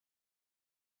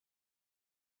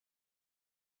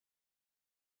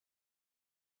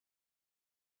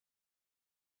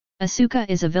Asuka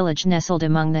is a village nestled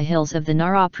among the hills of the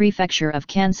Nara Prefecture of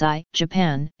Kansai,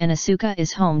 Japan, and Asuka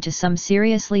is home to some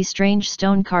seriously strange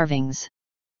stone carvings.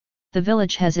 The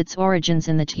village has its origins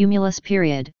in the Tumulus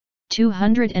Period,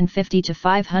 250 to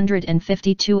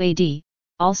 552 AD,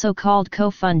 also called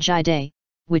Kofun jidai,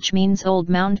 which means Old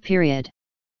Mound period.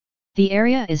 The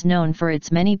area is known for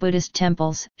its many Buddhist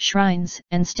temples, shrines,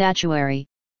 and statuary,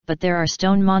 but there are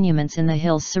stone monuments in the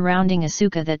hills surrounding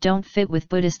Asuka that don't fit with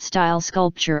Buddhist-style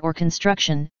sculpture or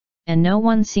construction, and no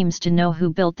one seems to know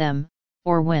who built them,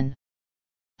 or when.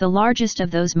 The largest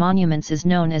of those monuments is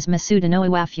known as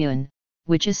Masuda-no-Iwafune,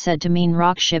 which is said to mean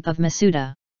rock ship of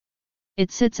Masuda.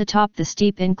 It sits atop the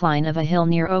steep incline of a hill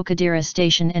near Okadera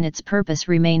Station and its purpose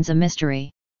remains a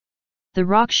mystery. The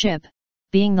rock ship,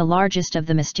 being the largest of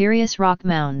the mysterious rock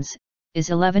mounds,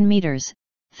 is 11 meters,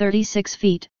 36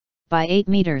 feet, by 8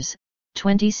 meters,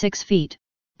 26 feet,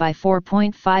 by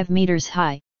 4.5 meters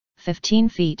high, 15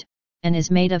 feet, and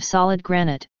is made of solid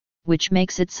granite, which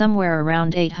makes it somewhere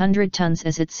around 800 tons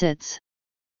as it sits.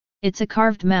 It's a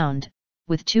carved mound,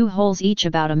 with 2 holes each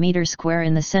about a meter square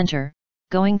in the center,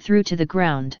 going through to the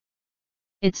ground.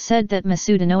 It's said that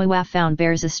Masuda-no-Iwafune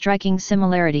bears a striking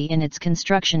similarity in its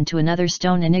construction to another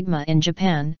stone enigma in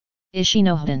Japan,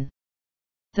 Ishinohden.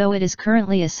 Though it is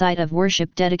currently a site of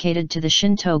worship dedicated to the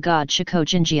Shinto god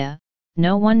Shikojinja,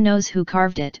 no one knows who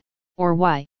carved it, or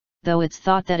why, though it's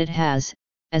thought that it has,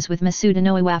 as with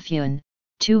Masuda-no-Iwafune,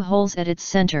 2 holes at its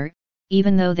center,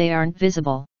 even though they aren't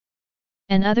visible.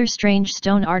 And other strange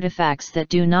stone artifacts that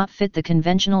do not fit the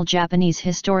conventional Japanese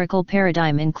historical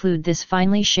paradigm include this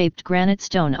finely shaped granite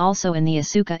stone also in the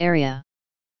Asuka area.